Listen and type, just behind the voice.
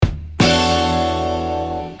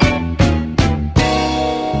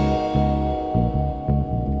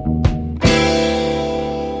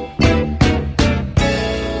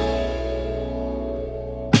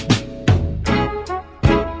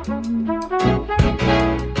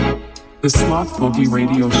The Sloth Boogie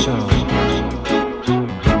Radio Show.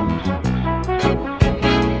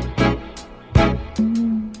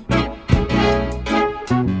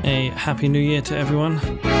 Happy New Year to everyone.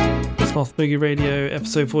 Sloth Boogie Radio,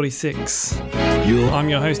 episode 46. I'm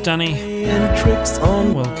your host, Danny.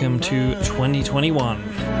 Welcome to 2021.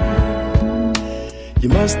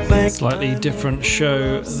 Slightly different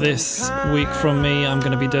show this week from me. I'm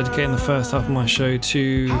going to be dedicating the first half of my show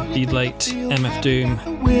to the late MF Doom,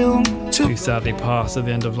 who sadly passed at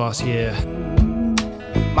the end of last year.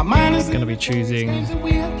 I'm going to be choosing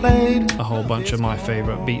a whole bunch of my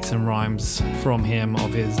favourite beats and rhymes from him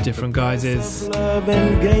of his different guises.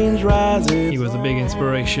 He was a big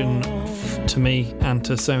inspiration to me and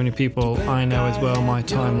to so many people I know as well. My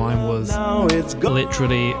timeline was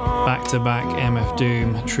literally back-to-back MF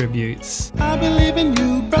Doom tributes.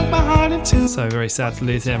 So very sad to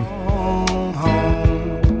lose him.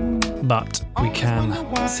 But we can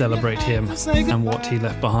celebrate him and what he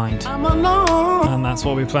left behind. And that's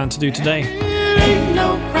what we plan to do today. Ain't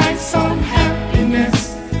no price on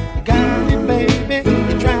happiness. You got it, baby.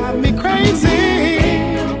 You drive me crazy.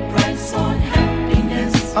 Ain't no price on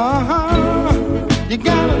happiness. You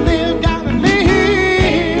gotta live, gotta live.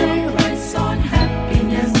 Ain't no price on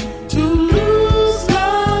happiness. To lose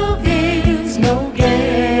love is no gain.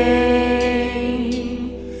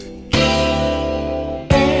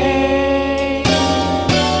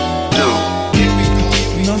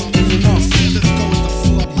 Enough is enough.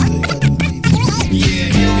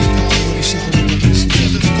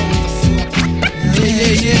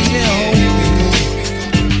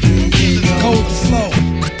 Go with the flow.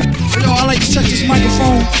 Yo, I like to check this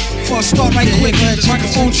microphone before I start right quick.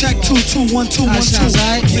 Microphone check 2 2 1 2 1 2.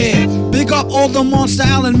 Yeah. Big up all the Monster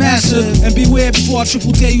Island massive, and beware before I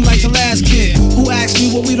triple dare you like the last kid who asked me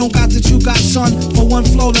what we don't got that you got, son. For one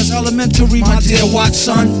flow that's elementary, my dear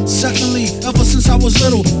Watson. Secondly, ever since I was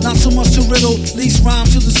little, not so much to riddle, least rhyme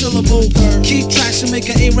to the syllable. Keep tracks and make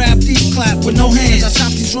an A-rap deep clap with no hands. I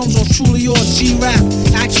chop these drums off truly yours, G-rap.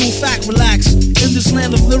 Actual fact, relax. In this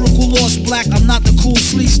land of lyrical lost black, I'm not the cool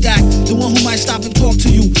sleep stack, the one who might stop and talk to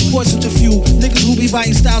you. Poison to few niggas who be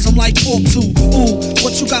biting styles I'm like pork too. Ooh,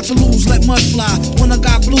 what you got to lose? Let mud fly. When I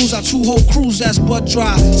got blues, I two whole crews that's butt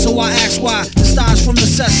dry. So I ask why the stars from the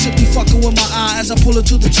set shit be fucking with my eye as I pull it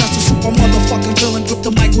to the chest. A super motherfucking villain grip the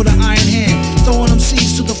mic with an iron hand, throwing them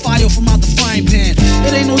seeds to the fire from out the frying pan.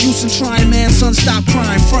 It ain't no use in trying, man. Son, stop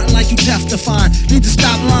crying, frontin' like you deaf to find. Need to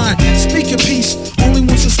stop lying. Speak your piece, only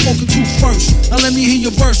once you're spoken to first. Now let me hear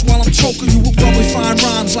your verse while I'm choking you with well-refined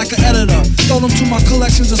rhymes like an editor. Throw them to my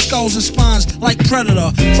collections of skulls and spines like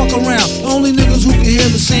Predator. Fuck around, the only niggas who can hear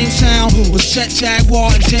the same sound was Chet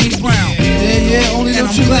Jaguar and James Brown. Yeah, only them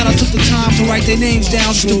two. Glad I took the time to write their names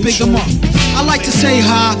down just to big them up. I like to say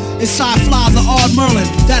hi, it's Sci-Fly, the Ard Merlin.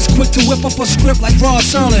 That's quick to whip up a script like Rod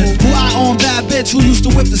Serling. Who I own bad bitch who used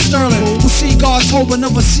to whip the Sterling. Who Seagull told but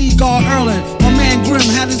never Seagull Erlin. My man Grimm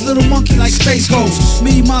had his little monkey like Space Ghost.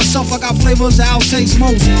 Me, myself, I got flavors that outtakes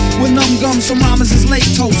most. With numb gums, some rhymes is late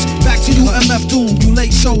toast. Back to you, MF Doom, you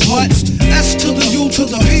late show host. S to the U to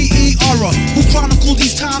the P-E-R-A, who chronicle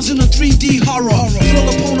these times in a 3D horror.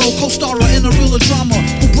 Thriller Pono, co-starrer in a real drama.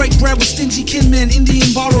 Who break bread with stingy kinmen,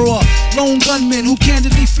 Indian borrower. Lone gunman who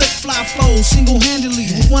candidly flip fly flows single-handedly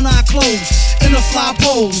with one eye closed. In a fly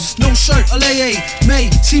pose, no shirt, Alay, May.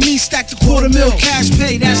 See me stack the $250,000 cash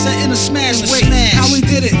pay. That's that in a smash way. How we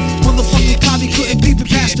did it, motherfucking Bobby couldn't peep it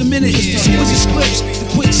past a minute. It's the squizzy scripts, the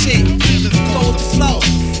quick shit, go with the flow.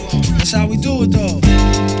 That's how we do it though.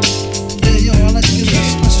 Yeah, yo, I like to give a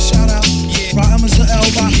special shout out. Rhyme is the L,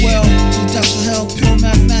 Rockwell, to the depths of hell, pure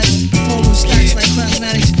mathematics, folding stacks like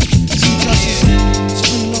mathematics. See justice,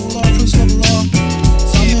 Supreme Love Law, Prince Love Law,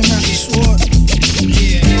 Salman Master Sword,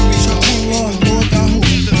 Champagne Law, Lord Dahu,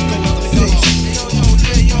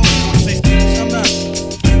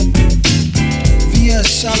 VS,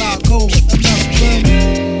 shout out, go, MF Grimm,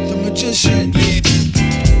 the magician,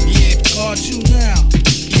 guard you now,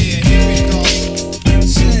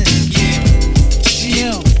 Sin,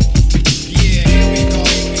 GM,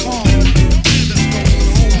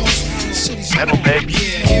 Metal Baby.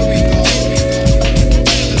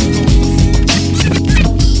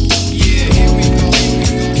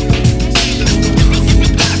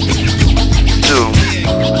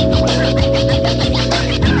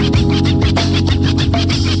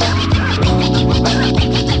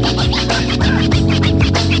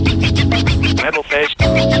 Metal Baby.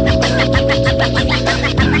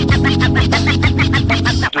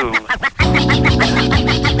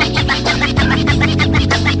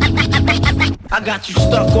 I got you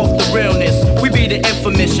stuck off the realness. We be the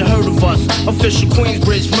infamous, you heard of us. Official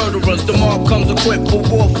Queensbridge murderers. The mob comes equipped for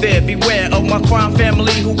warfare. Beware of my crime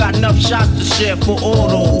family who got enough shots to share for all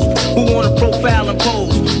those who wanna profile and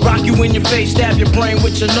pose. Rock you in your face, stab your brain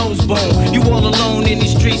with your nose bone. You all alone in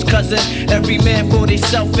these streets, cousin. Every man for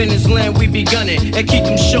theyself in his land, we be gunning. And keep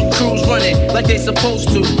them shook crews running like they supposed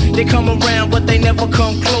to. They come around, but they never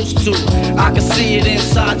come close to. I can see it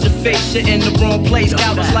inside your face, you're in the wrong place.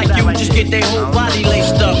 Cowards like you just get their whole body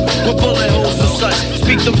laced up with bullet holes and such.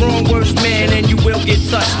 Speak the wrong words, man, and you will get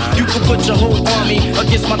touched. You can put your whole army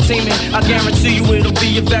against my team, and I guarantee you it'll be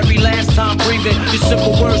your very last time breathing. Your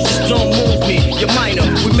simple words just don't move me. You're minor,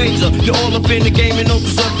 we major. You're all up in the game and don't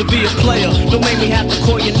deserve to be a player. Don't make me have to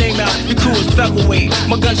call your name out. Your crew is featherweight.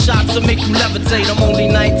 My gunshots will make you levitate. I'm only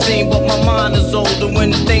 19, but my mind is older.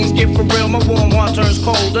 When things get for real, my warm heart turns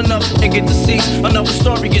cold. Enough to get deceased, another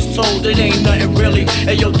story gets told. It ain't nothing really.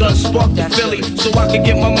 And yo, done sparked the Philly, so I can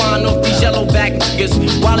get my mind off these yellow back niggas.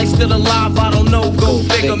 While they still alive, I don't know. Go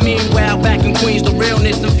figure. Meanwhile, back in Queens, the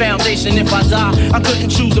realness and foundation. If I die, I couldn't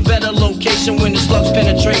choose a better location. When the slugs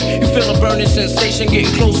penetrate, you feel a burning sensation,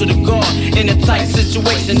 getting closer to God in a tight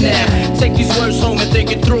situation now. Take these words home and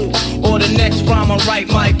think it through, or the next rhyme I write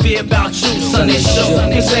might be about you. Son, it's shook.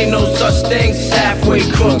 Cause ain't no such things as halfway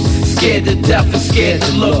crooks. Scared to death and scared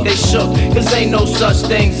to look. They shook. Cause ain't no such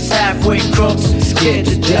things as halfway crooks. Scared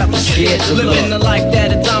to death and scared to look. Living the life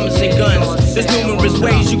that of diamonds and guns. There's numerous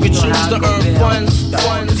ways you can choose to earn funds.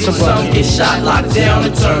 Some get shot, locked down,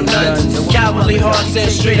 and turn nuns. Cowardly hearts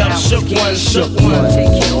and straight up shook ones. Shook ones.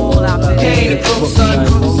 He ain't a crook, son.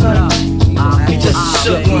 He just a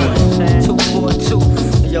shook one.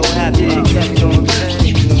 242. Yo, happy. You know what I'm saying?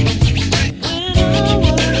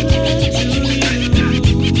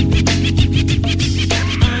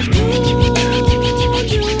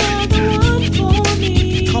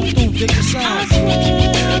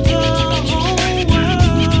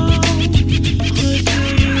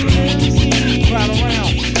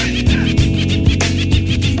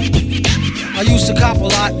 Cop a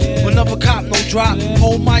lot, but never cop no drop.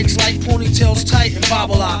 Hold mics like ponytails tight and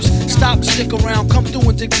bobble ops. Stop and stick around, come through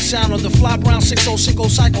and dig the sound of the fly brown 6060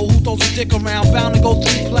 psycho who throws a dick around. Bound to go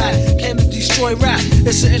 3 plat, came to destroy rap.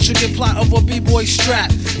 It's an intricate plot of a b-boy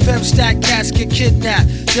strap. Fem stack cats get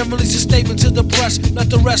kidnapped. Then release a statement to the press, let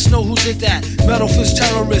the rest know who did that. Metal fist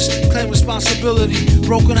terrorists, claim responsibility.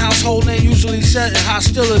 Broken household name usually set in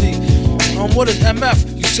hostility. What is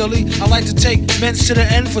MF, you silly? I like to take men's to the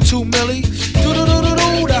end for 2 milli.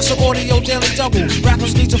 Do-do-do-do-do, that's an audio daily double.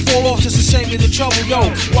 Rappers need to fall off just to save me the trouble, yo.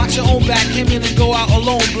 Watch your own back, came in and go out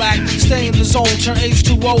alone, black. Stay in the zone, turn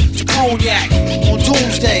H2O to cognac. On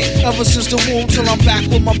doomsday, ever since the womb till I'm back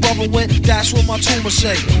where my brother went, that's what my tumor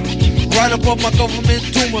say. Right above my government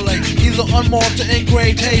doomulate, either unmarked or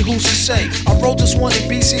engraved, hey, who's to say? I wrote this one in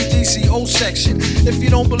BCDC O section. If you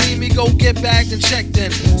don't believe me, go get bagged and checked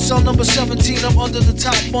in. Cell number 17, I'm under the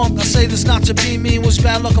top bunk. I say this not to be mean, was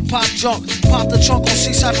bad luck, a pop junk. Pop the trunk on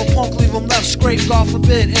C-Cypherpunk, leave him left scrape, God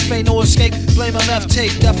forbid. If ain't no escape, blame MF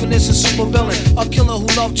tape. Definition super villain, a killer who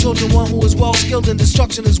loved children, one who is well skilled in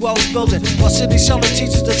destruction as well as building. My city seller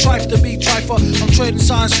teaches the trife to be trifer. I'm trading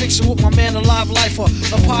science fiction with my man, a live lifer.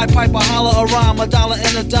 A Pied Piper, holler a rhyme,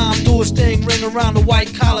 $1 and a dime. Do his thing, ring around the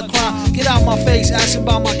white collar crime. Get out my face, asking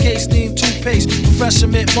about my case, need toothpaste. Professor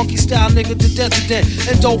Mint, monkey style nigga to death to death.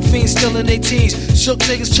 And dope fiends still in their teens. Shook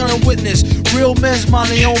niggas turning witness. Real men's mind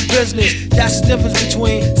their own business. That's the difference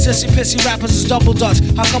between sissy pissy rappers is double dutch.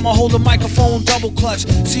 How come I hold a microphone double clutch?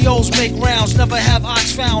 COs make rounds, never have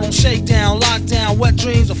ox found on shakedown, lockdown, wet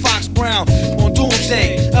dreams of Fox Brown. On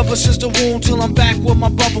doomsday, ever since the womb till I'm back where my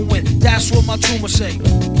brother went. That's what my tumor say.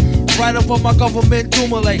 Right above my government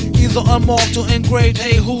doomulate, either unmarked or engraved,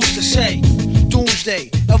 hey, who's to say? Doomsday,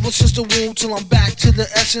 ever since the womb till I'm back to the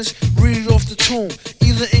essence, read it off the tomb.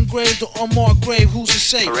 Either engraved or unmarked grave, who's to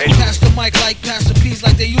say? Pass the mic like Pastor P's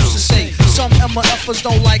like they used to say. Some MFers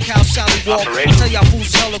don't like how Sally walk. Tell y'all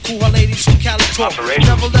fools hella cool, her ladies from Cali talk.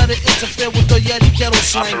 Never let it interfere with the Yeti ghetto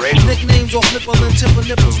slang. Nicknames off nipple and tip of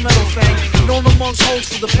nipples, metal fang. Known amongst hoes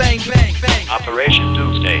for the bang, bang, bang. Operation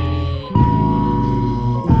Doomsday.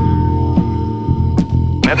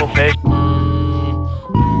 Metal fake.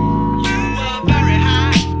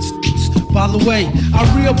 By the way, I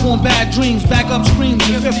re-up on bad dreams, back up screams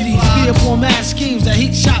in 50s, be up on mad schemes that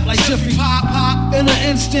heat shop like Jiffy. In an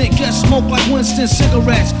instant, get smoked like Winston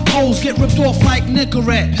cigarettes. Hoes get ripped off like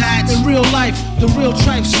Nicorette. In real life, the real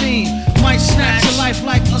tripe scene might snatch your life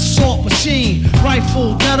like assault machine.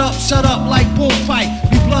 Rifle, dead up, set up like bullfight.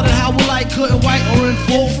 Be blooded how we like, couldn't white or in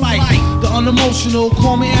full flight. The unemotional,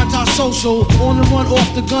 call me antisocial. On the run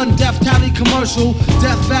off the gun, Death Tally commercial.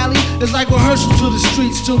 Death Valley is like rehearsal to the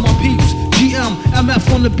streets till my peeps. GM,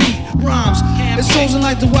 MF on the beat, rhymes. It's chosen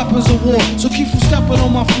like the weapons of war. So keep from stepping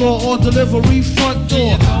on my floor or delivery front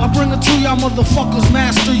door. I bring it to y'all motherfuckers,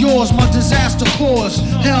 master yours. My disaster cause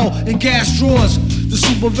hell in gas drawers. The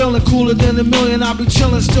super villain cooler than a million. I'll be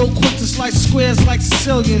chillin', still quick to slice squares like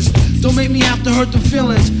Sicilians. Don't make me have to hurt the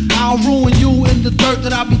feelings. I'll ruin you in the dirt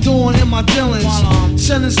that I be doing in my dealings.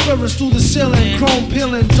 Sending spirits through the ceiling, chrome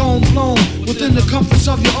peeling, dome blown. Within the comforts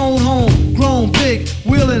of your own home. Grown, big,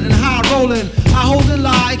 wheeling and high rolling. I hold and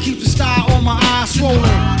lie, keep the style on my eyes swollen.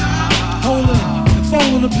 Holding and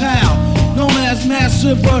folding the pal. Known as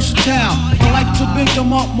massive versatile. I like to big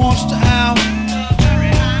them up, Monster Al.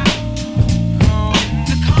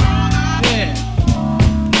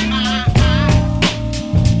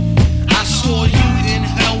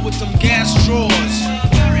 Them gas drawers.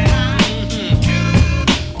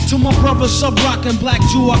 To my brother Sub Rock and Black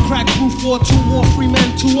Jew, I crack brew for 2 more free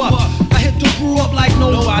men, 2 up. I hit the brew up like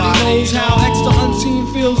nobody knows how. Extra unseen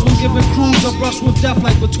feels when giving crews a brush with death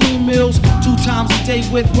like between meals. 2 times a day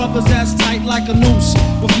with brothers as tight like a noose.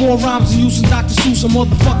 With more rhymes than using Dr. Seuss, a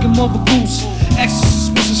motherfucking mother goose. Extra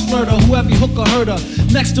suspicious flirter, whoever hook or hurt her.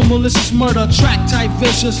 Next to malicious murder, track type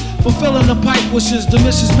vicious. Fulfilling the pipe wishes, the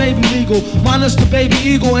missions may be legal. Minus the baby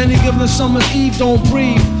eagle, any given summer's eve, don't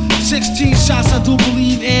breathe. 16 shots I do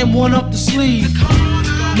believe and 1 up the sleeve.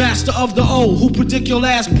 Master of the O, who predict your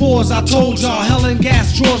last pause. I told y'all, hell and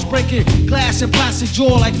gas drawers breaking glass and plastic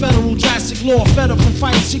jaw like federal drastic law. Fed up from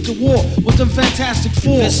fighting secret war with them fantastic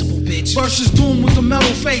four. Versus doom with the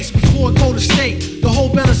metal face before it go to state. The whole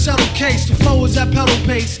better settle case. The flow is at pedal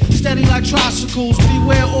pace, steady like tricycles.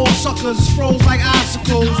 Beware all suckers, froze like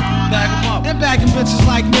icicles. Bag them up and bagging bitches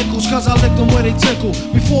like nickels, cause I lick them where they tickle.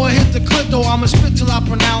 Before I hit the clip though, I'ma spit till I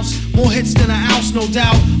pronounce more hits than an ounce, no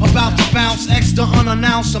doubt. About to bounce, extra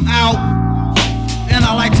unannounced, I'm out. And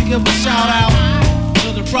I like to give a shout out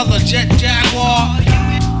to the brother Jet Jaguar,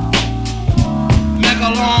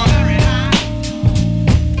 Megalon,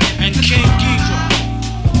 and King Ghidra.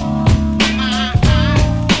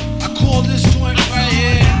 I call this joint right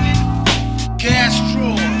here Gas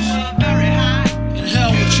Drawers. In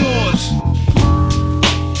hell with yours.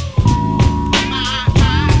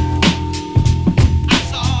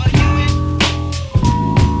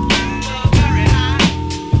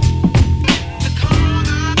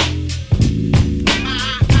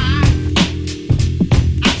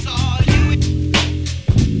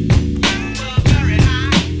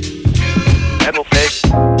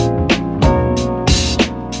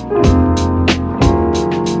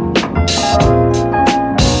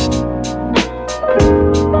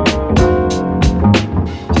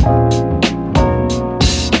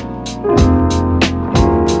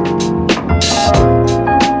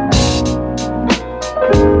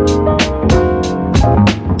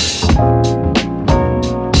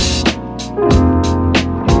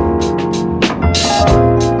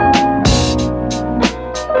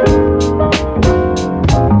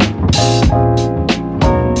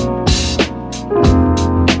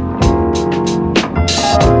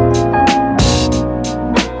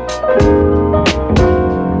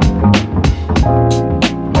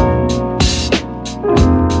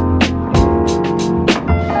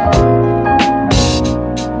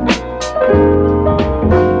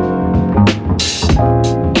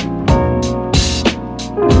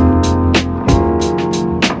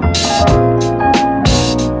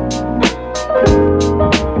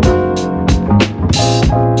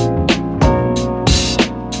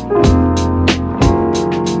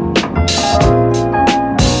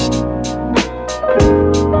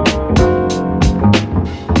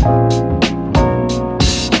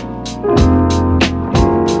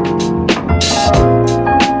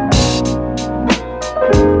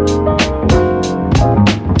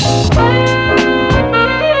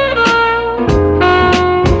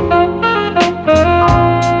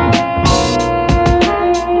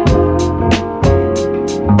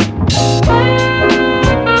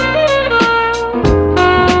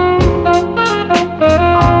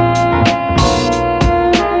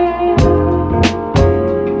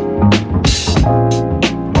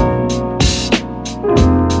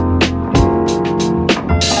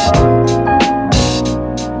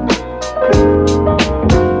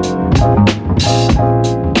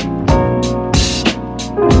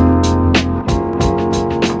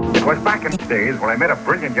 days when I met a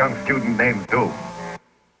brilliant young student named Doom.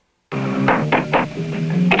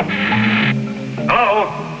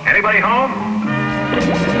 Hello? Anybody home?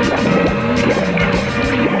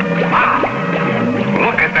 Ah!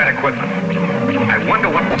 Look at that equipment. I wonder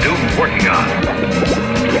what Doom's working on.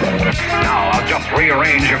 Now I'll just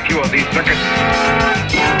rearrange a few of these circuits.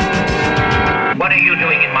 What are you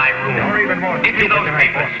doing in my room? You're even into those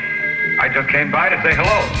papers. I just came by to say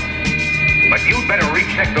hello. But you'd better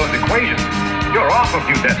recheck those equations. You're off a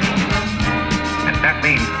few decimals. And that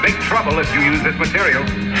means big trouble if you use this material.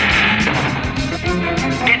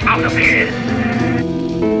 Get out of here!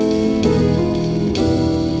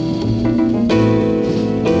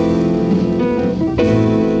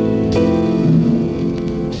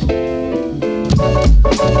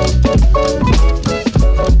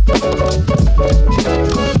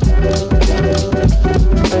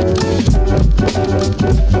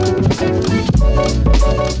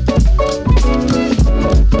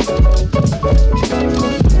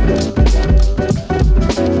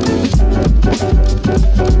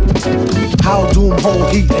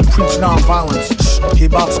 Hold heat and preach non-violence. He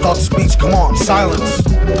about to start the speech, come on, silence.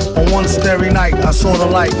 On one starry night, I saw the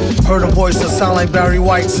light. Heard a voice that sounded like Barry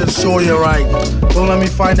White. Said, sure, you're right. Don't let me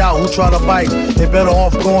find out who tried to bite. They better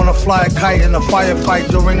off going to fly a kite in a firefight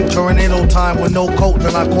during tornado time with no coat,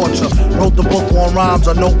 then I caught ya. Wrote the book on rhymes,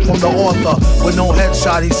 a note from the author with no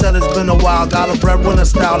headshot. He said it's been a while. Got a breadwinner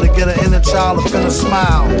style to get an inner child to finna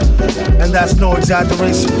smile. And that's no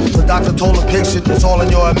exaggeration. The doctor told the patient it's all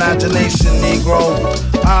in your imagination, Negro.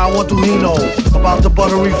 What do he know about the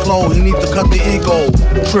buttery flow? He need to cut the ego.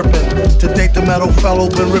 Tripping to date the metal fellow.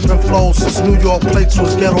 Been ripping flows since New York plates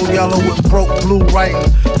was ghetto yellow with broke blue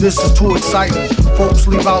writing. This is too exciting. Folks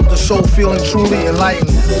leave out the show feeling truly enlightened.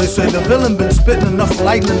 They say the villain been spitting enough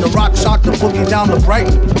lightning. The rock shocked the boogie down to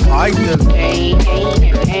Brighton. Alright then.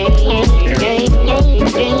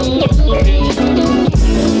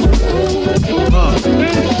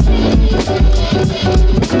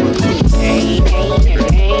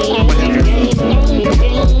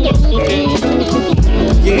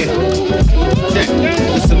 Yeah, check,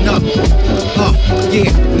 listen up.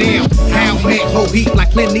 Yeah, now, how man hold heat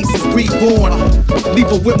like Clint Eastwood reborn. Leave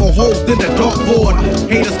her with more holes than a dartboard.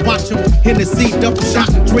 Haters watch him, Hennessy, double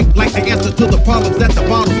shot and drink like the answer to the problems at the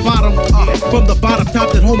bottle's bottom. From the bottom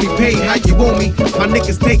top that homie paid, how you want me? My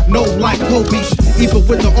niggas take no like Kobe. Even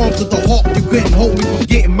with the arms of the hawk, you couldn't hold me from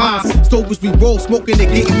getting mine. Stovers we roll, smoking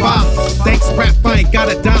and getting by. Thanks rap, I ain't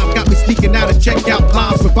got a dime. Got me sneaking out of checkout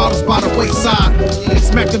lines with bottles by the wayside.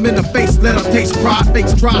 Smack them in the face, let them taste pride.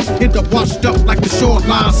 Fakes dry, end up washed up like the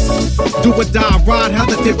shorelines. Do or die, ride, how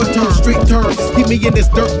the day return. Street turns, keep me in this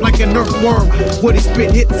dirt like an earthworm. What he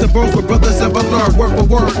spit hits and burns where brothers ever learn. Word for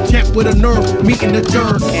word, champ with a nerve, meeting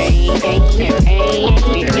adjourned. Hey,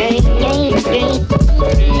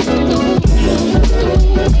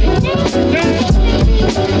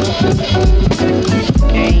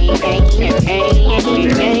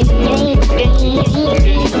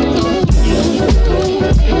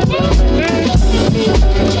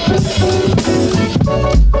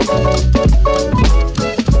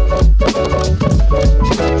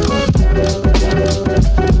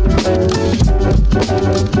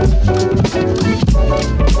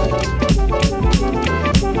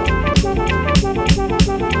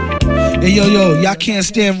 yo, y'all can't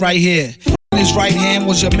stand right here. His right hand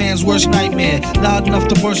was your man's worst nightmare. Loud enough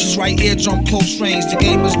to burst his right eardrum close range. The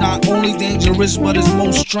game is not only dangerous, but it's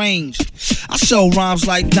most strange. I sell rhymes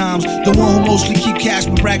like dimes. The one who mostly keep cash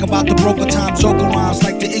but brag about the broker times. Joker rhymes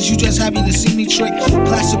like the is you just happy to see me trick.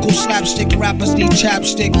 Classical slapstick rappers need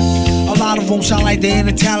chapstick. A lot of them sound like they in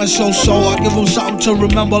a talent show, so I give them something to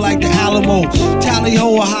remember like the Alamo. Tally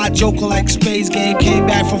ho, a hot joker like Space Game. Came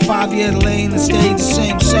back from 5 year lane and stayed the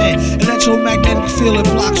same. Electromagnetic field,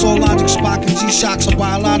 it blocks all logic. Spock and G-Shock's a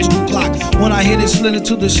biological clock. When I hit it, slid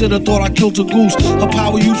into the shit, I thought I killed a goose. Her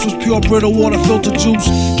power use was pure brittle water filter juice.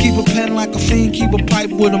 Keep a pen like a fiend, keep a pipe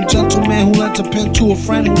with him. Gentleman who lent a pen to a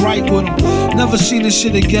friend who write with him. Never seen this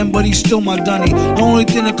shit again, but he's still my dunny. The only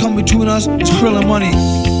thing that come between us is krill and money.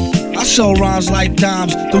 I sell rhymes like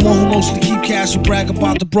dimes. The one who mostly keep cash and brag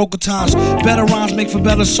about the broker times. Better rhymes make for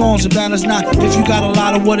better songs, and bad as not if you got a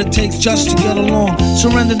lot of what it takes just to get along.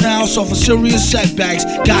 Surrender now, suffer serious setbacks.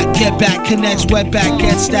 Got get back, connects, wet back,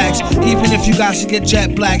 get stacks. Even if you got to get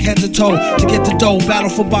jet black, head to toe to get the dough. Battle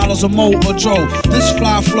for bottles of Mo or Joe. This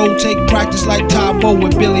fly flow take practice like Tybo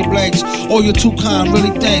with Billy Blanks. Oh, you're too kind,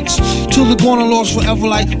 really thanks. Till the corner lost forever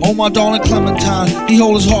like, oh my darling Clementine. He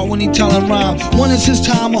hold his heart when he tellin' rhyme. When it's his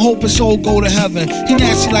time, I hope his soul go to heaven. He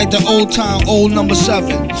nasty like the old time, old number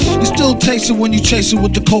 7. You still taste it when you chase it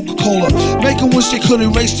with the Coca-Cola. Make them wish they could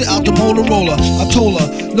erase it out the Motorola. I told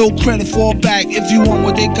her, no credit for a bag. If you want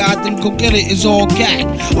what they got, then go get it, it's all gag.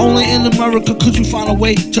 Only in America could you find a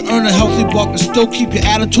way to earn a healthy buck and still keep your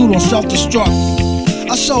attitude on self-destruct.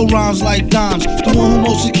 I sell rhymes like dimes. The The one who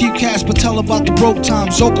mostly keep cash but tell about the broke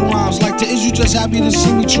times. Joker rhymes like the is you just happy to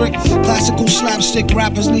see me trick. Classical slapstick,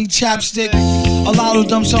 rappers need chapstick. A lot of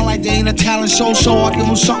them sound like they ain't a talent show, so I give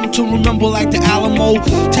them something to remember like the Alamo.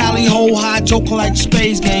 Tally ho, high joker like the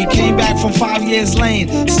Space Game. Came back from 5 years lane,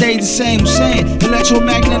 stayed the same, saying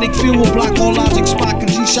electromagnetic field will block all logic. Spock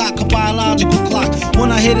and G-Shock, a biological clock.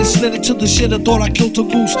 When I hit it, slid it to the shit, I thought I killed a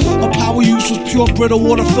goose. Her power use was pure Brita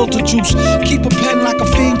water filter juice. Keep a pen like a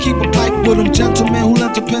fiend, keep a pipe with him. Gentleman who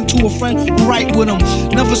lent a pen to a friend who write with him.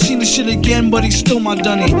 Never seen the shit again, but he's still my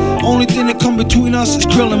dunny. Only thing that come between us is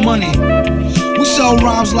krill and money. We sell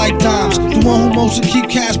rhymes like dimes. The one who mostly keep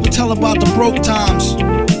cash but tell about the broke times.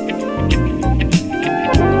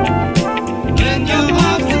 In your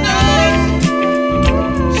arms tonight,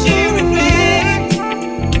 she reflects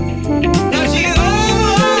that she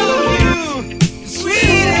owes you the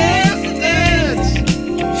sweetest of debts.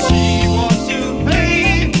 She wants to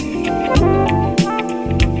pay.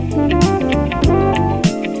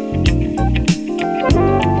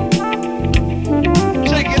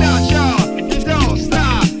 Check it out, y'all. You don't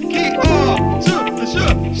stop. Keep on to the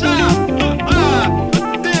shop.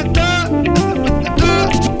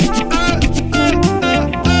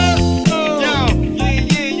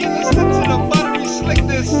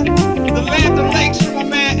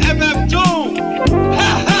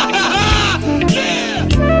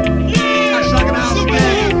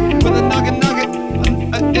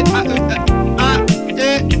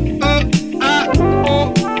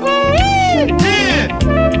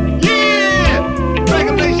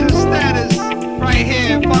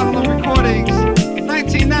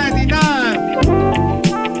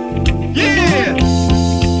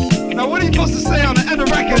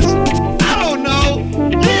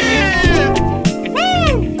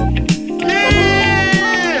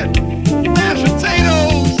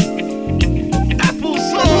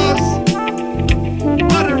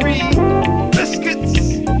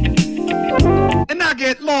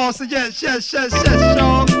 Yes,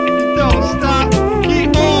 y'all. Don't stop.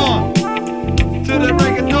 Keep on to the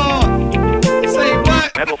break of dawn. Say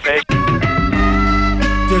what? Metal fake.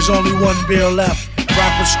 There's only one beer left.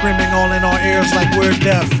 Rappers screaming all in our ears like we're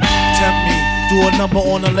deaf. Tempt me, do a number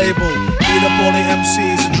on a label. Beat up all the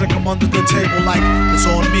MCs and drink them under the table like it's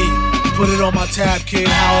on me. Put it on my tab, kid,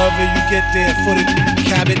 however you get there. Foot it,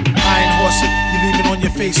 cab it, iron horse it. You leave it on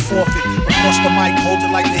your face, forfeit. Across the mic, hold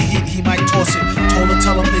it like the heat, he might toss it. Told her,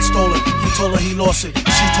 tell him they stole it. He told her he lost it.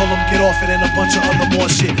 She told him get off it and a bunch of other more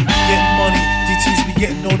shit. Getting money, DTs be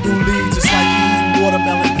getting no new leads. It's like he eating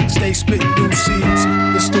watermelon, stay spitting new seeds.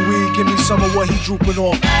 It's the weed, give me some of what he drooping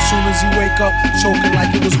off. Soon as he wake up, choking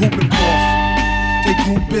like it was whooping cough. They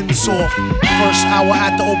grouping soft. First hour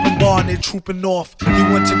at the open bar and they trooping off. He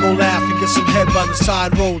went to go laugh and get some head by the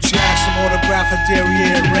side road. She asked him autograph her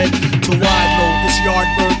derriere red to wide load. This yard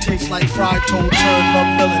bird tastes like fried toad, turd,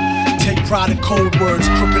 love villain. Take pride in code words,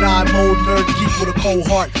 crooked eye mode, nerd geek with a cold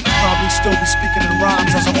heart. Probably still be speaking in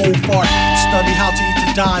rhymes as an old fart. Study how to eat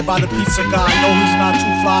to die by the pizza guy. Know he's not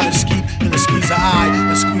too fly to ski in the squeeze a eye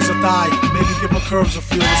and squeeze a thigh. Maybe give her curves a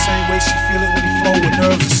feel the same way she feel it when he flow with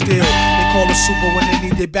nerves of steel. They call her super when they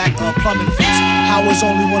need their back plumbing fix. How is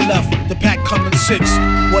only one left? The pack coming 6.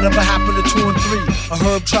 Whatever happened to 2 and 3? A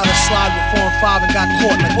herb tried to slide with 4 and 5 and got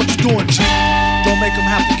caught. Like what you doing, G? Don't make them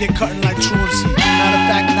have to get cutting like truancy. Matter of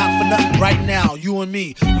fact, not for nothing. Right now, you and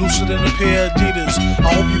me, looser than a pair of Adidas.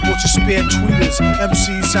 I hope you bought your spare tweeters.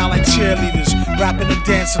 MCs sound like cheerleaders, rapping and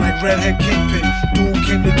dancing like Redhead Kingpin. Doom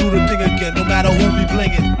came to do the thing again, no matter who be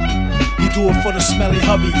blingin'. He do it for the smelly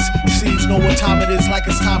hubbies. Seeds know what time it is, like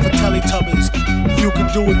it's time for Teletubbies. Few can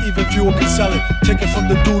do it, even fewer can sell it. Take it from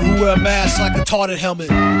the dude who wear a mask like a tarted helmet.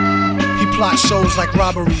 He plots shows like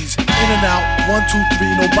robberies. In and out, 1, 2,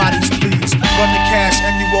 3, nobody's pleased. Run the cash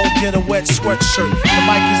and you won't get a wet sweatshirt. The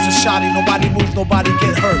mic is the shotty, nobody moves, nobody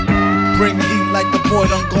get hurt. Bring the heat like the boy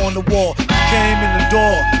done go on the wall. He came in the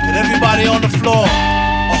door and everybody on the floor.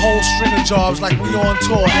 A whole string of jobs like we on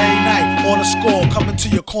tour. Every night on a score, coming to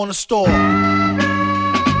your corner store.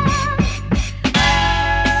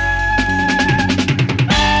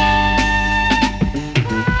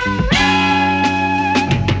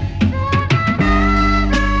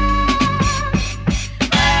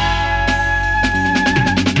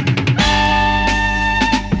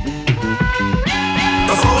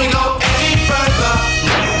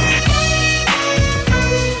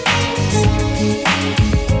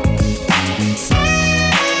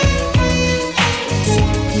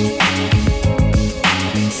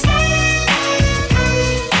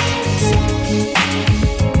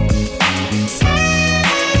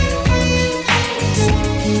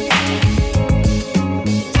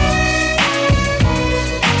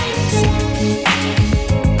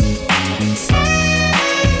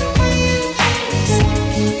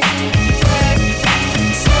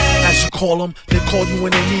 call them, they call you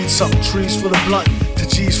when they need something. Trees for the blunt, to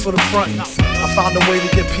G's for the front. I found a way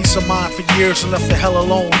to get peace of mind for years and left the hell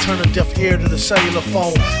alone. Turn a deaf ear to the cellular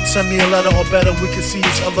phone. Send me a letter or better, we can see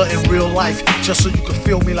each other in real life. Just so you can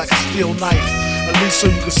feel me like a steel knife. At least so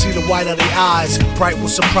you can see the white of their eyes. Bright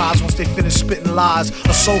with surprise once they finish spitting lies.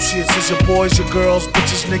 Associates is your boys, your girls,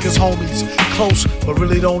 bitches, niggas, homies. Close, but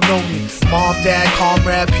really don't know me. Mom, dad,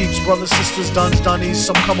 comrade, peeps, brothers, sisters, duns, dunnies.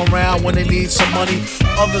 Some come around when they need some money.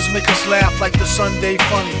 Others make us laugh like the Sunday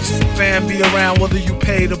funnies. Fan be around whether you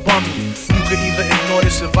pay to bum me. You can either ignore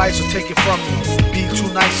this advice or take it from me. Be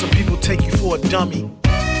too nice, some people take you for a dummy.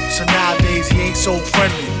 So nowadays he ain't so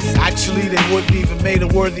friendly. Actually they wouldn't even made a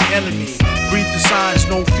worthy enemy. Read the signs,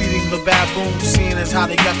 no feeding the baboons. Seeing as how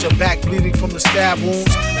they got your back bleeding from the stab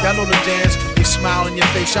wounds. Y'all know the dance, they smile in your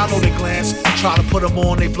face, y'all know they glance. Try to put them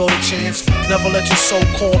on, they blow the chance. Never let your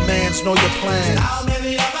so-called mans know your plans. How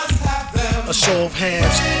many of us have them? A show of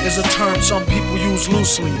hands is a term some people use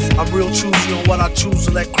loosely. I'm real choosy on what I choose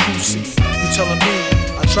to let crew see. You telling me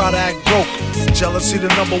I try to act broke. Jealousy the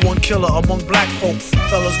 #1 killer among black folk.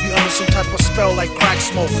 Fellas be under some type of spell like crack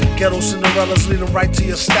smoke. Ghetto Cinderellas leading right to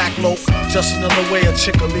your stack loc. Just another way a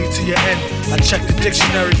chick will lead to your end. I checked the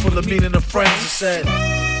dictionary for the meaning of friends. It said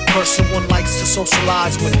person one likes to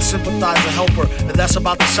socialize with, sympathize, a helper, and that's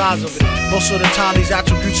about the size of it. Most of the time these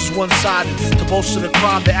attributes is one-sided. To boast of the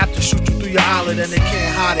crime, they have to shoot you through your eyelid and they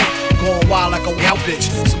can't hide it. Going wild like a wild bitch.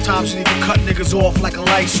 Sometimes you need to cut niggas off like a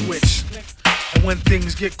light switch. And when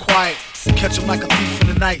things get quiet, catch him like a thief in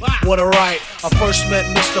the night. What a right. I first met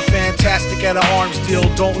Mr. Fantastic at an arms deal.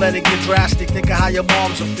 Don't let it get drastic. Think of how your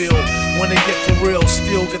moms will feel when they get for real.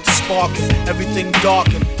 Still get the sparking. Everything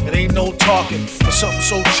darkened. It ain't no talking. For something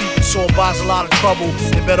so cheap and so buys a lot of trouble.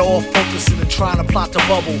 They better all focusing and trying to plot the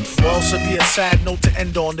bubble. Or else it'd be a sad note to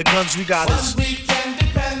end on. The guns we got is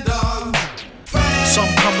some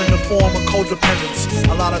come in the form of codependence.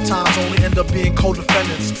 A lot of times only end up being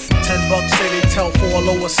co-defendants. $10 say they tell for a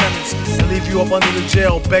lower sentence and leave you up under the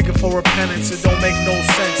jail begging for repentance. It don't make no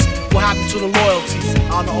sense. What happened to the loyalty?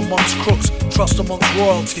 Honor amongst crooks, trust amongst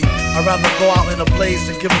royalty. I'd rather go out in a blaze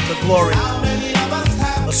than give them the glory.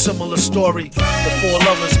 A similar story, the four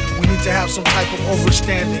lovers. We need to have some type of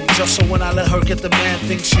overstanding. Just so when I let her get the man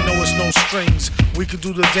thing, she know it's no strings. We could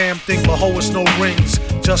do the damn thing, but ho, it's no rings.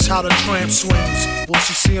 Just how the tramp swings. Will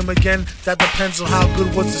she see him again? That depends on how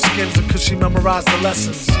good was the skins and could she memorize the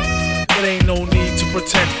lessons. It ain't no need to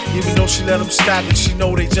pretend. Even though she let him stab it, she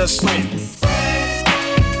know they just win.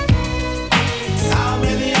 How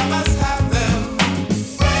many of us have them?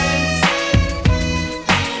 Friends,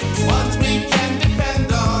 ones we can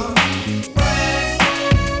depend on. Friends,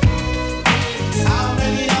 how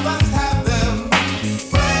many of us have them?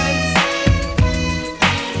 Friends,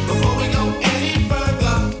 before we go any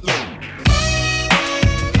further.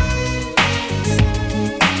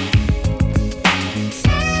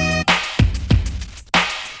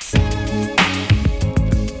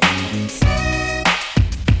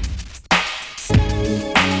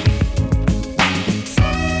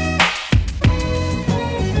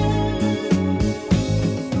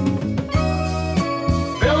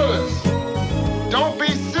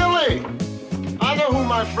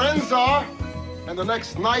 And the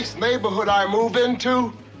next nice neighborhood I move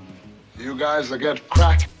into, you guys will get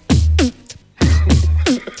cracked.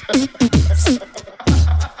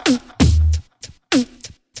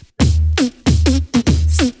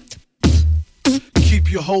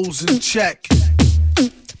 Keep your hoes in check.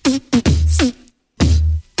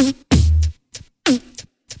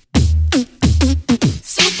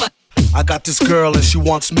 I got this girl and she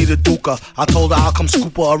wants me to duke her. I told her I'll come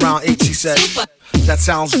scoop her around 8, she said. That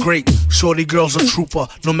sounds great, shorty girl's a trooper.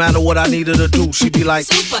 No matter what I need her to do, she be like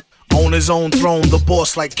on his own throne, the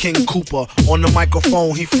boss like King Cooper. On the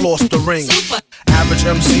microphone, he flossed the ring. Average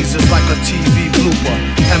MCs is like a TV blooper.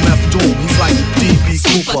 MF Doom, he's like DB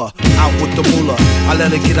Cooper. Out with the moolah, I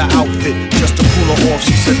let her get her outfit just to cool her off.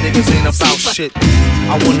 She said niggas ain't about shit.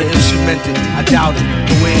 I wonder if she meant it, I doubt it.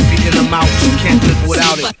 The way it be in her mouth, she can't live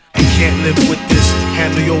without it. You can't live with this,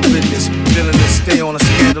 handle your business. Villainous, stay on a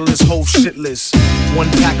scandalous whole shit list. One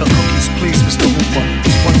pack of cookies, please, Mr. Hooper.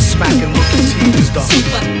 His front smacking looking teeth is done.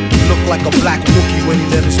 He looked like a black Wookie when he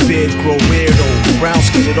let his beard grow weirdo. Brown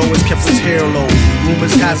skin, it always kept his hair low.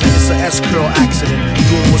 Rumors has it, it's a S-curl accident.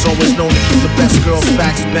 Doom was always known to keep the best girls'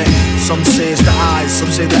 backs bent. Some say it's the eyes,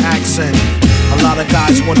 some say the accent. A lot of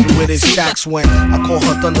guys wonder where their stacks went. I call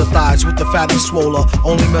her thunder thighs with the fatty swoller.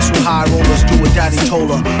 Only mess with high rollers, do what daddy told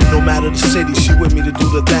her. No matter the city, she with me to do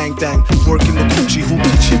the thang thang. Working the coochie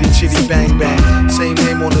hoopty chitty chitty bang bang. Same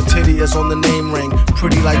name on the titty as on the name ring.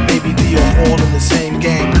 Pretty like Baby D or all in the same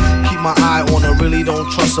gang. Keep my eye on her, really don't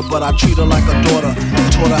trust her, but I treat her like a daughter.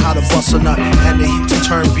 Taught her how to bust a nut and the heat to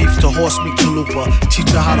turn beef to horse meat chalupa. Teach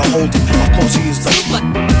her how to hold it, of course he is the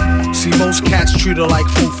See, most cats treat her like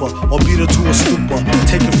fufa or beat her to a stupor.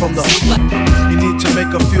 Take it from the You need to make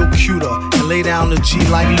her feel cuter and lay down the G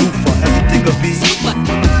like loofah. Everything will be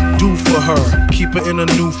do for her. Keep her in a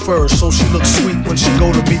new fur so she looks sweet when she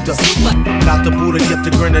go to beat the Got the Buddha, get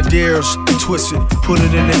the grenadiers. Twist it, put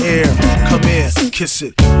it in the air. Come here, kiss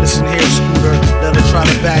it. Listen here, Scooter. Let her try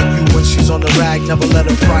to bag you when she's on the rag. Never let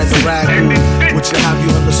her fry the rag. Which will have you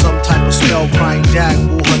under some type of spell. Crying dag.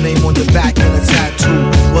 Ooh, her name on your back and a tattoo.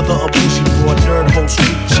 Whether a bougie or a nerd hoe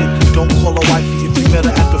street chick. Don't call her wifey if you met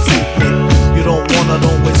her at the fruit pit. You don't want her,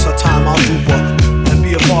 don't waste her time. I'll do her. And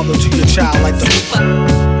be a father to your child like the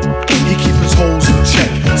He keep his hoes in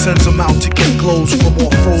check. Sends him out to get clothes for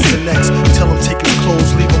more frozen necks. Tell him take his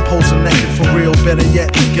clothes, leave him posing naked for real. Better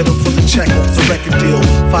yet, get him for the check off the record deal.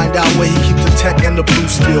 Find out where he keep the tech and the blue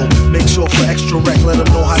steel. Make sure for extra rec, let him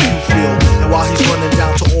know how you feel. And while he's running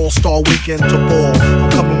down to All-Star Weekend to ball,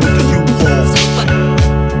 I'm coming with the U-Haul.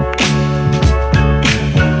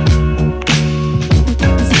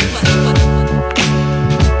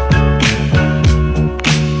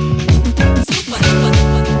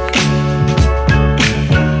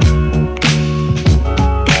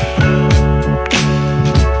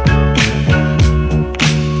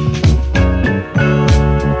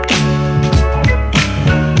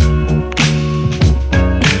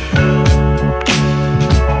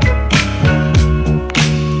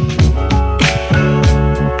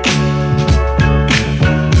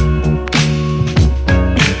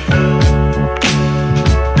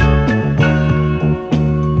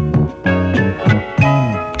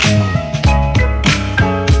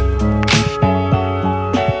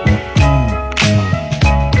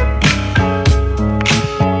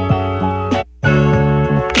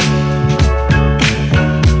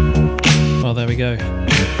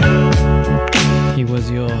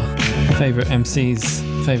 MC's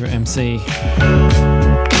favorite MC,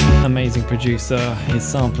 amazing producer. His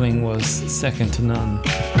sampling was second to none.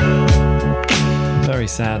 Very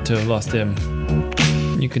sad to have lost him.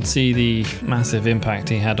 You could see the massive impact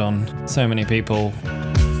he had on so many people.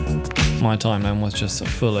 My timeline was just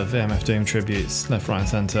full of MF Doom tributes, left, right and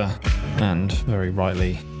centre, and very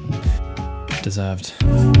rightly deserved.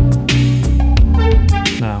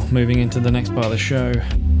 Now, moving into the next part of the show,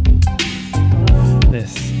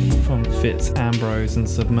 this from Fitz Ambrose and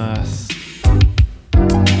Submerse, a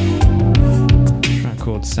track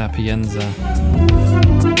called Sapienza.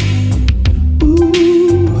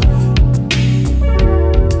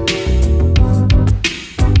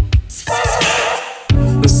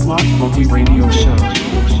 The Slot Boogie Radio Show.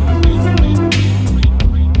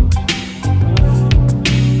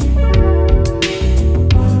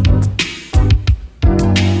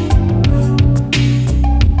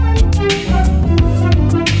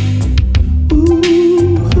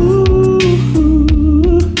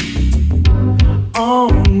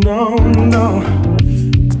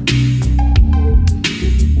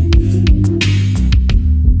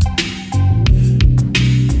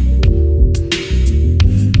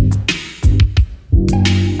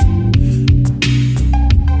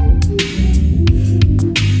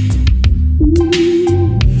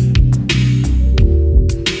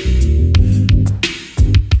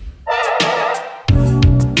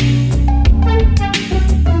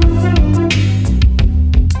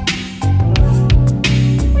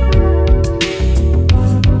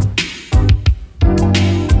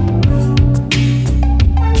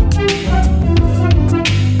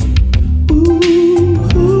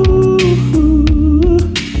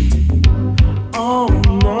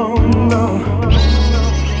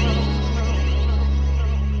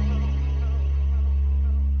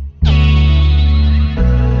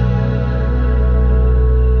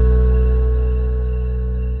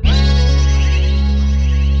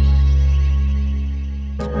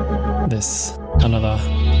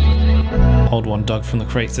 Dug from the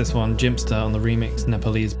crates, this one, Jimpster on the remix,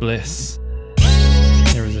 Nepalese Bliss,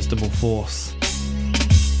 Irresistible Force.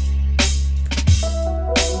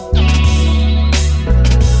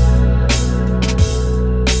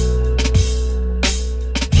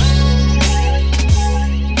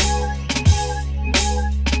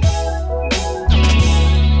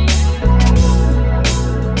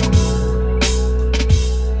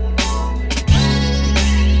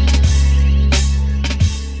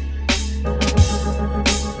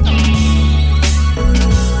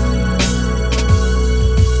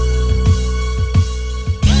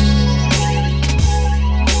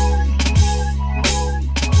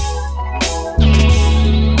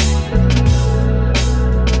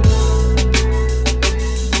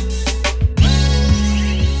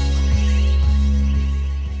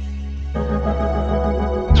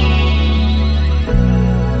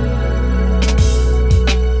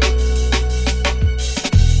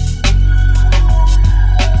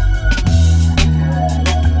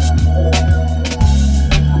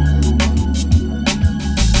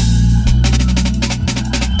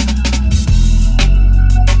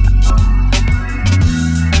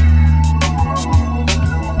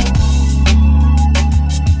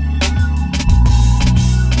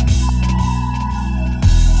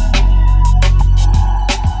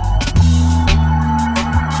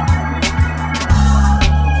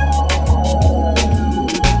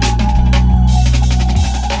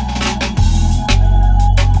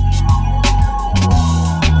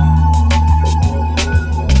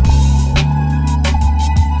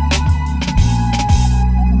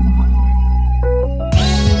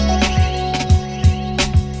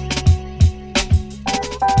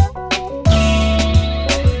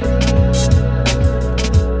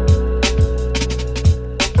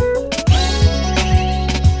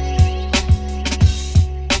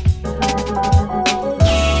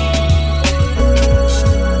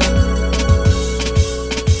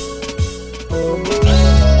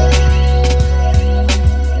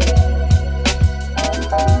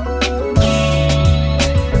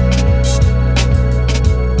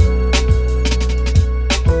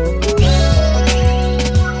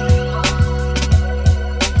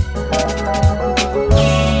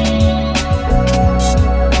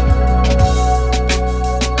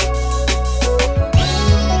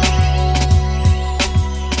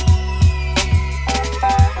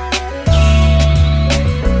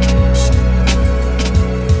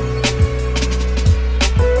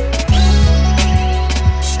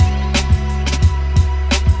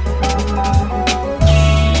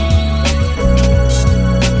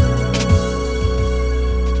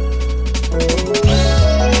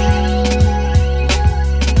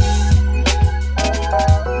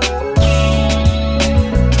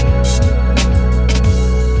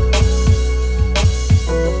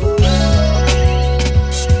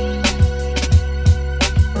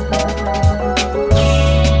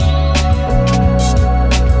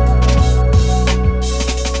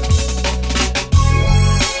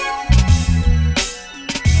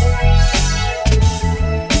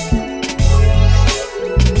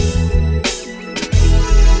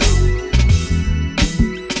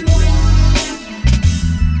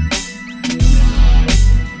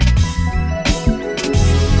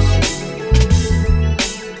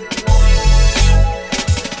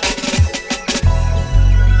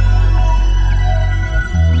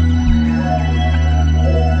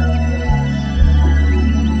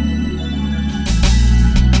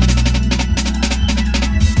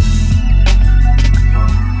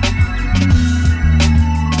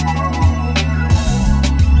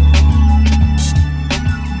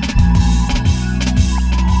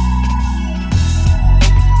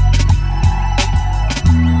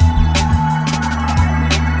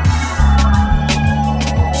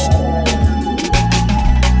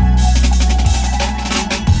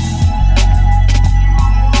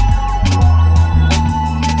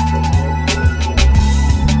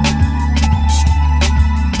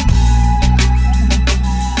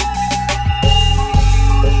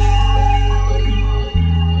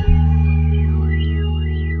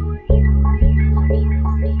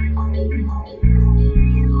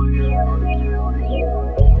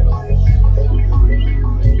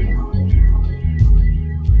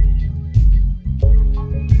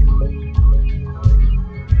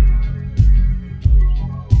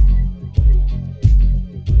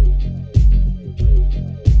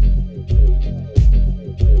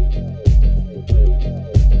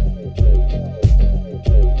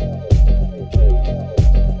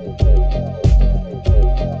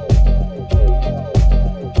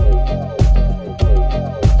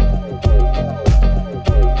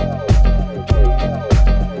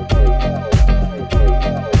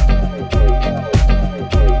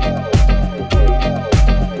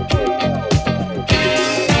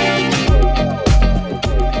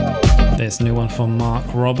 New one from Mark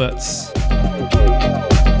Roberts,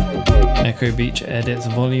 Echo Beach Edits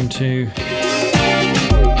Volume 2,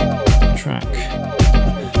 track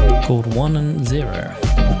called 1 and 0.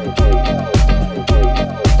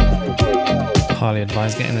 Highly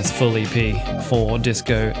advise getting this full EP for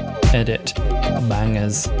disco edit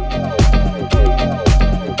bangers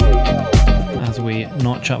as we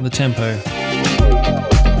notch up the tempo.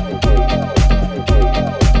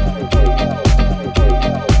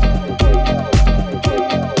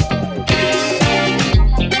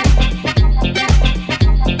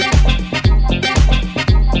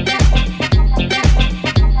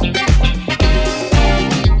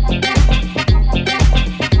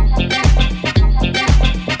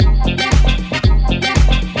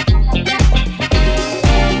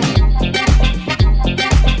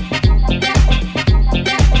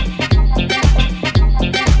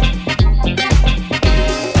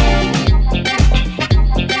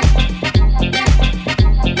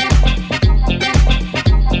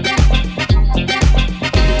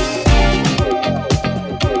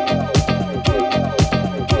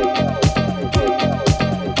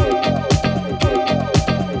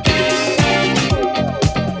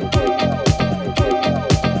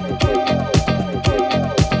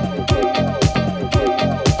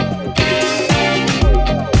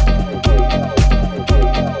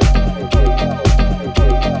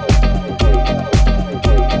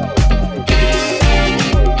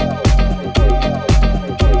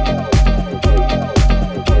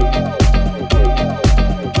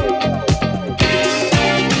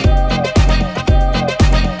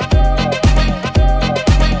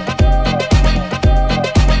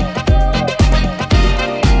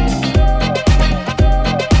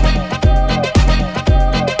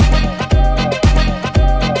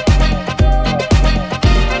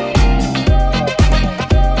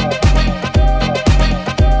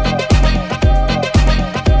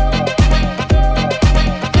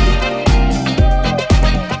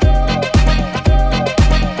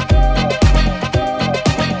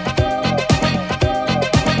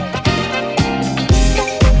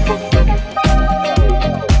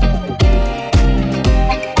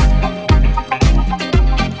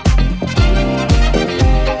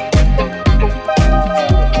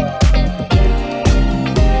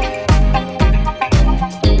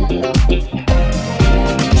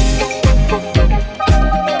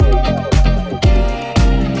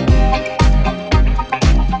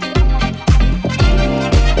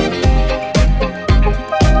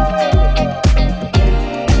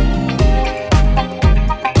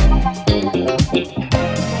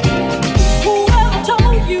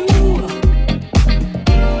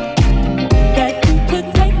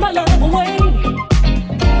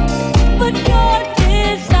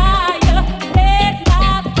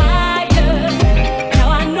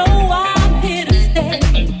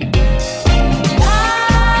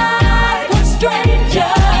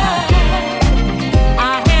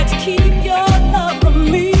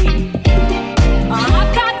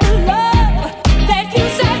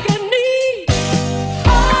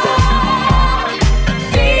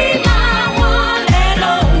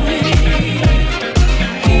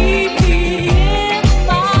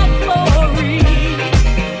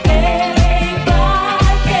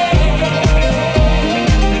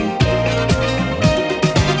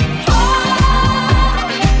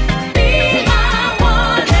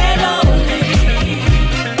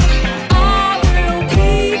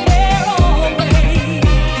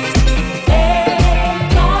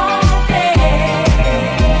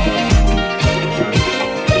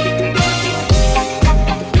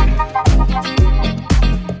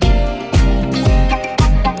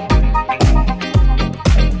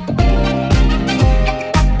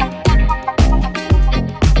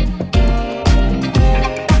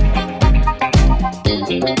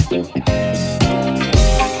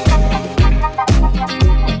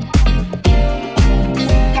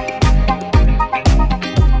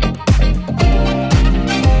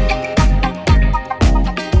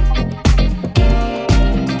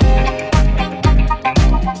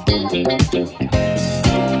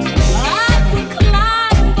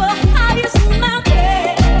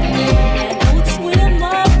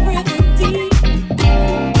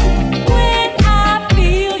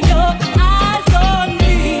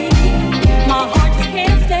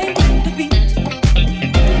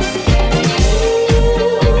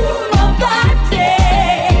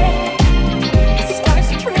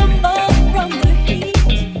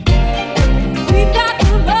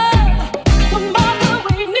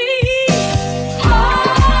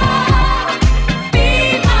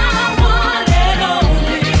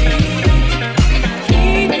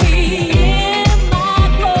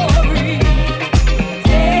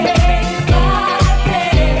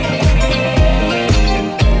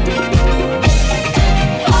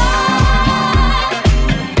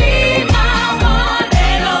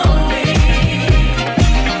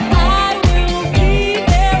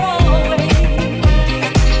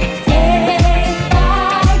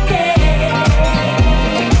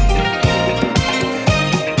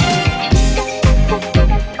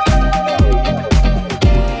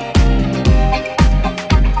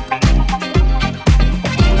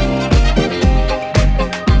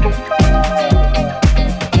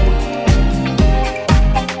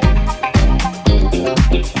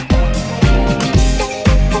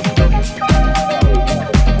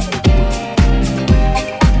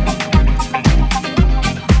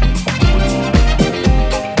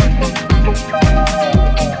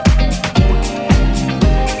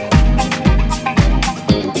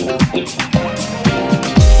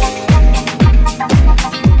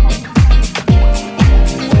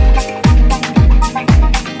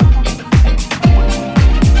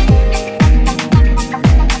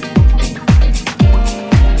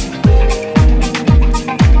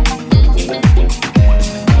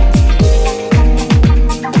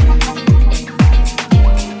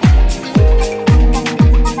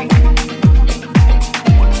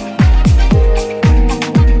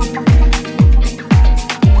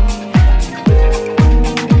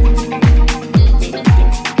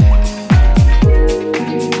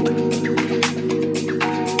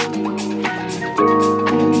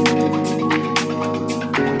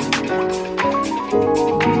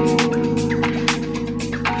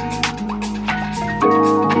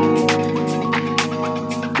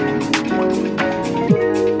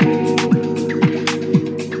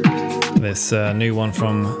 this new one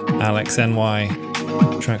from Alex NY,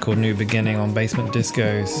 a track called New Beginning on Basement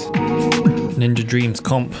Disco's Ninja Dreams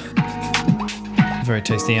comp. Very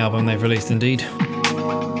tasty album they've released indeed.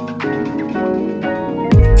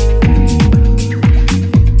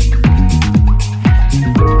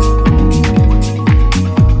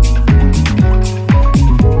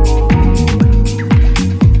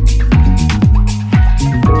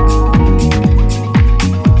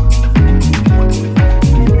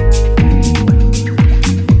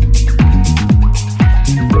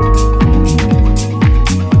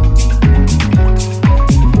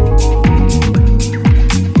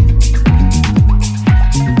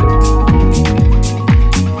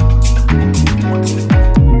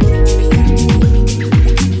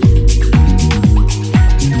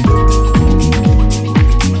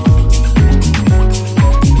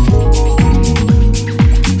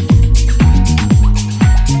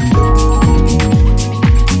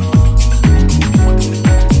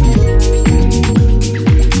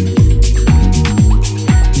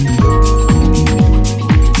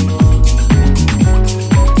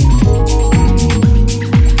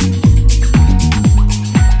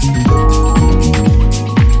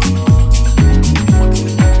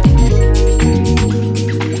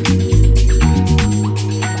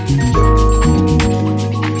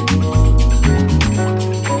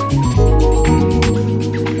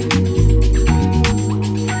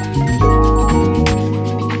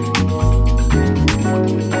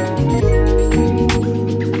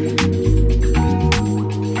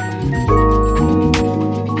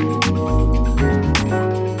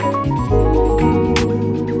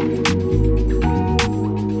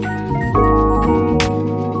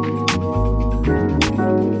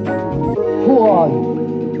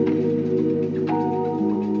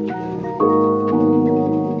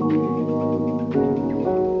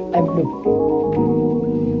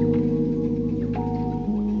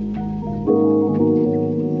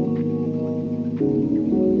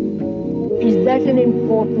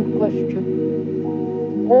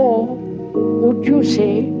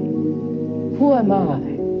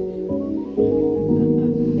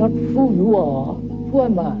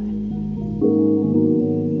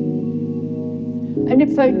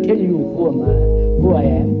 If I tell you who I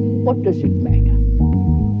am, what does it matter?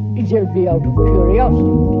 It shall be out of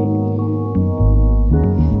curiosity.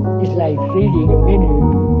 It's like reading a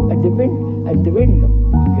menu at the window.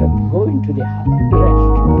 You have to go into the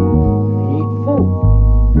restaurant and eat food.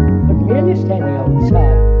 But merely standing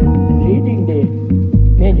outside and reading the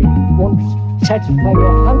menu won't satisfy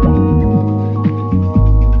your hunger.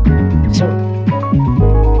 So,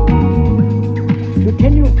 to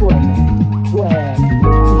tell you who I am,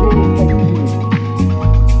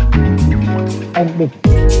 and me.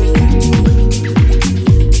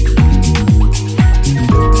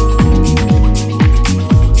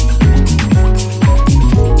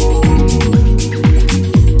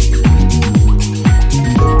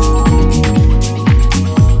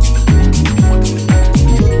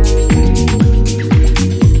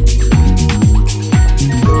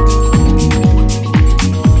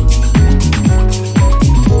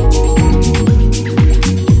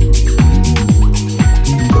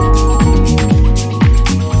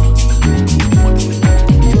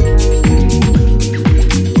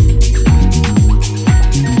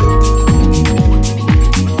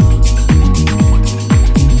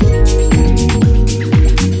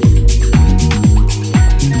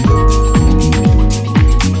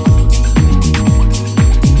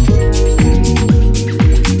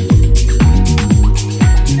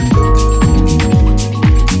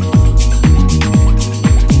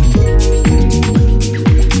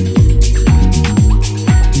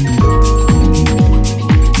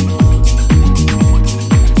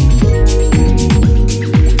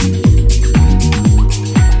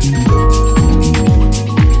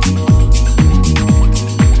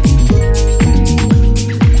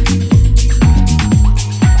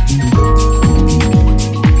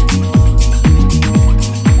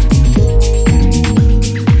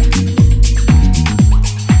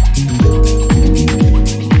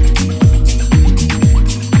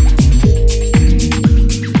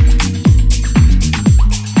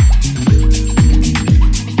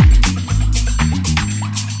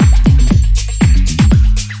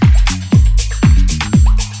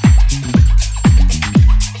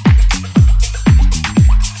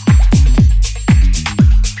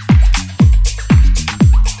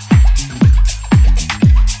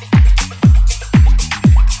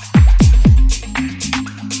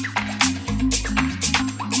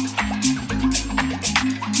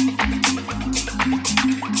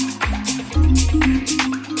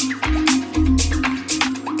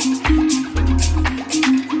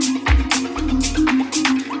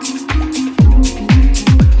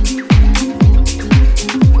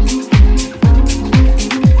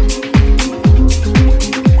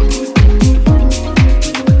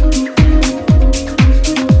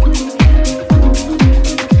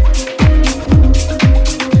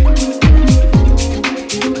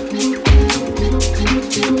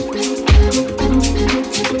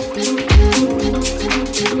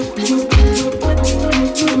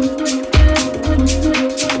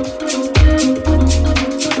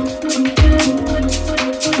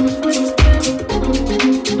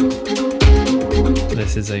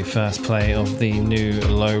 first play of the new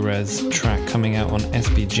low res track coming out on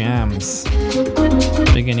SB Jams,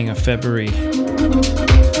 beginning of February.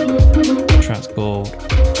 The track's called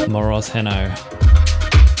Moroz Heno.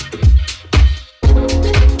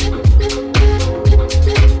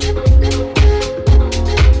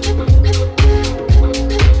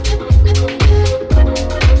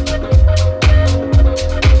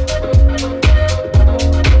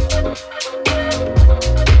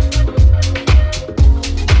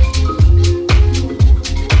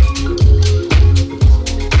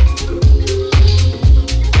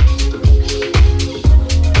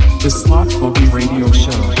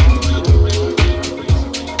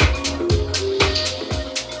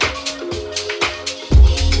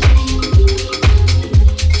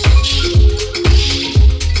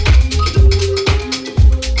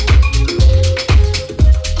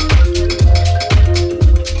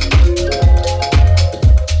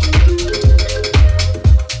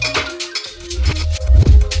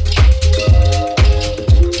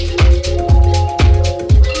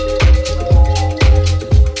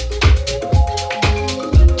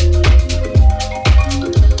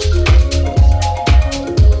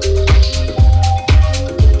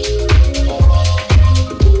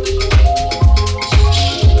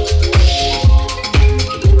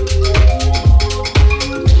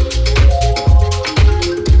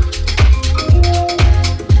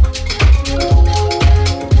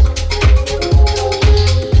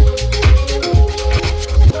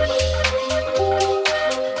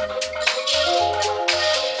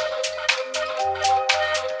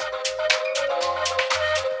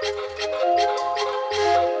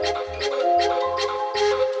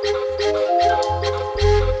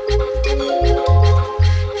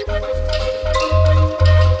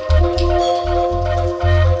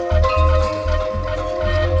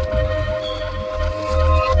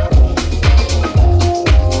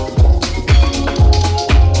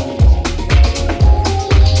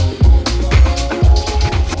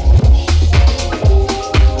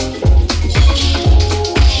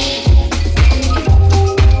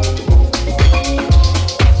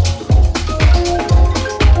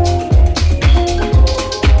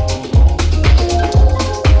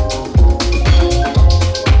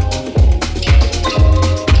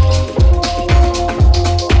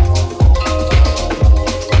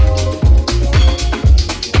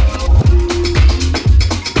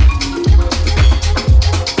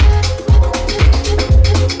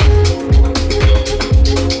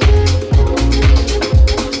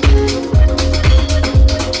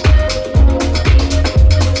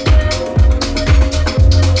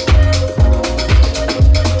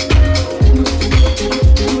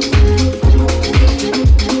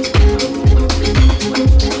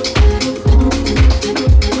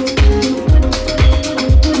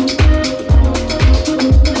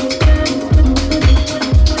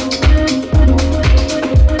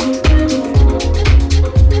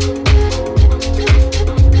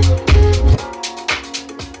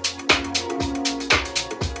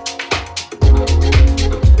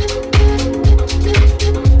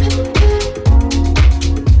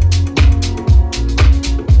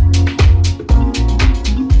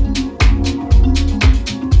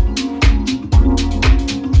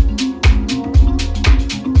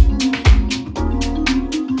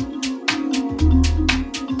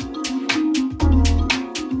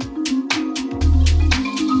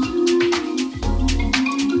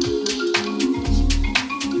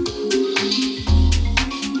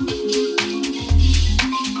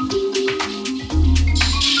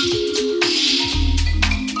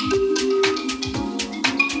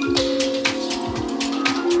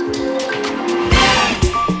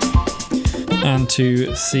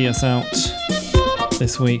 To see us out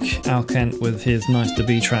this week, Al Kent with his Nice to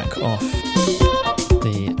Be track off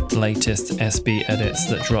the latest SB edits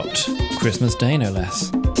that dropped Christmas Day, no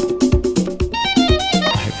less.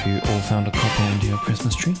 I hope you all found a copy under your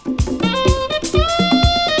Christmas tree.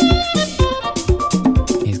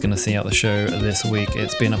 He's going to see out the show this week.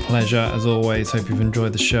 It's been a pleasure as always. Hope you've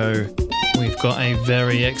enjoyed the show. We've got a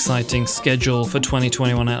very exciting schedule for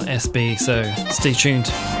 2021 at SB, so stay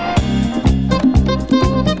tuned.